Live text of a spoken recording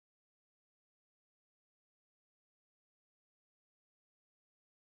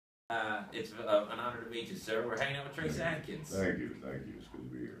It's an honor to meet you, sir. We're hanging out with Trace Adkins. Thank you. It's good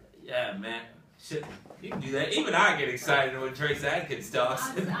to be here. Yeah, man. Shit, you can do that. Even I get excited when Trace Adkins talks.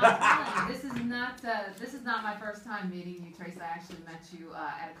 I'm telling you, this is not my first time meeting you, Trace. I actually met you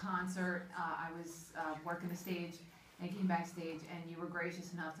at a concert. I was working the stage and came backstage, and you were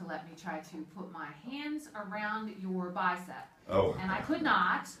gracious enough to let me try to put my hands around your bicep. Oh. And I could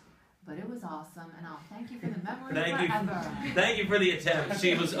not. But it was awesome, and I'll thank you for the memory forever. Thank you for the attempt.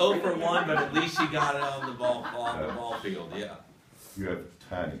 She was 0 for 1, but at least she got it on the ball field. Yeah. You have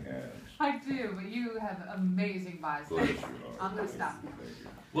tiny hands. I do, but you have amazing biceps. Bless you, I'm gonna stop.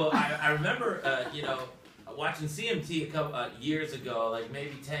 Well, I remember, watching CMT a couple years ago, like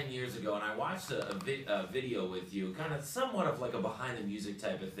maybe 10 years ago, and I watched a video with you, kind of somewhat of like a behind the music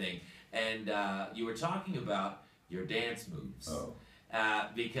type of thing, and you were talking about your dance moves. Oh.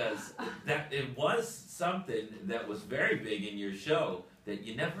 Because it was something that was very big in your show that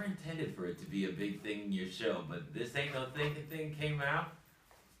you never intended for it to be a big thing in your show, but This Ain't No thing came out,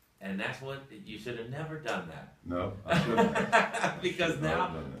 and that's what you should have never done that. No, I shouldn't. Because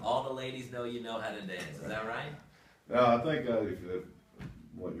now all the ladies know you know how to dance. Is that right? No, I think if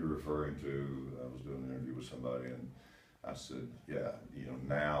what you're referring to, I was doing an interview with somebody, and I said, yeah,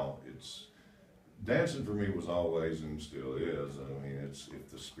 now it's. Dancing for me was always and still is. I mean, it's if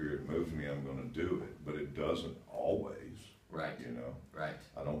the spirit moves me, I'm going to do it. But it doesn't always. Right. Right.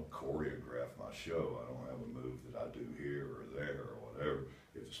 I don't choreograph my show. I don't have a move that I do here or there or whatever.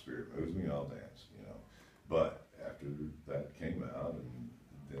 If the spirit moves me, I'll dance. But after that came out, and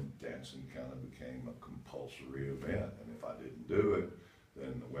then dancing kind of became a compulsory event. And if I didn't do it,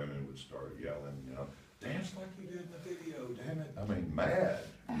 then the women would start yelling, dance like you did in the video, damn it. I mean, mad,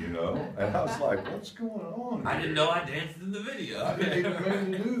 And I was like, what's going on here? I didn't know I danced in the video. I didn't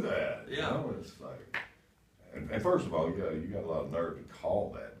even mean to do that. Yeah. It's like, and first of all, you got a lot of nerve to call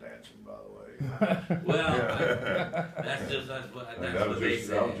that dancing, by the way. Well, that's what they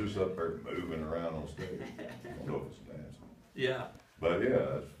say. I was just up there moving around on stage. I don't know if it's dancing. Yeah. But yeah,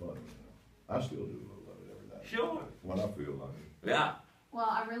 that's funny. I still do a little of it every day. Sure. When I feel like it. Yeah. Well,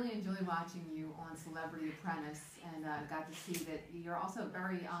 I really enjoy watching you on Celebrity Apprentice, and got to see that you're also a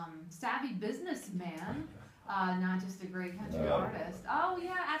very savvy businessman, not just a great country artist. Oh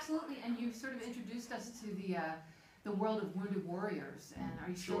yeah, absolutely. And you sort of introduced us to the world of Wounded Warriors. And are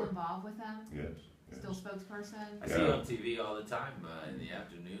you still involved with them? Yes. Still spokesperson? I see you on TV all the time in the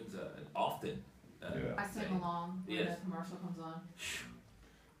afternoons, often. I sing along when the commercial comes on.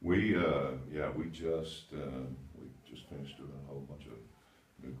 We just finished doing a whole bunch of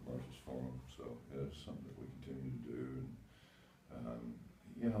new commercials for them, so it's something that we continue to do.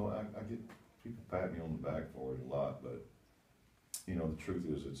 And I get people pat me on the back for it a lot, but the truth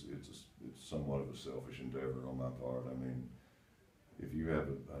is it's somewhat of a selfish endeavor on my part. I mean, if you have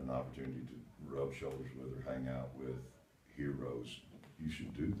an opportunity to rub shoulders with or hang out with heroes, you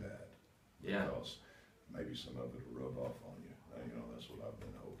should do that. Yeah. Because maybe some of it will rub off on you. That's what I've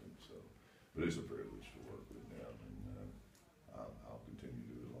been hoping. So, but it's a privilege to work with them, and I'll continue to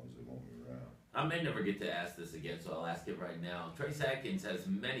do it as long as they want me around. I may never get to ask this again, so I'll ask it right now. Trace Adkins has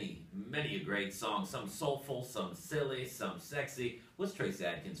many a great song. Some soulful, some silly, some sexy. What's Trace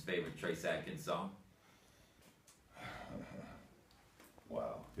Adkins' favorite Trace Adkins song?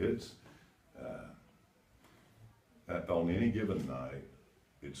 Wow, it's on any given night,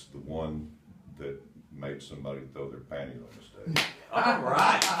 it's the one that made somebody throw their panties on the stage. All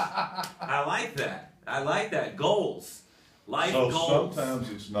right, I like that. I like that. Goals. Life goals. Sometimes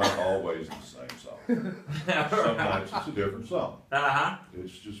it's not always the same song. Sometimes it's a different song.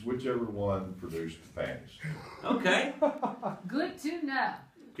 It's just whichever one produced the panties. Okay. Good to know.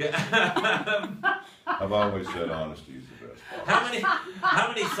 I've always said honesty is the best part. How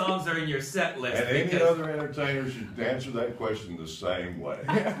many songs are in your set list? And any other entertainer should answer that question the same way.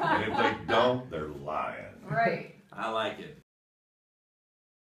 And if they don't, they're lying. Right. I like it.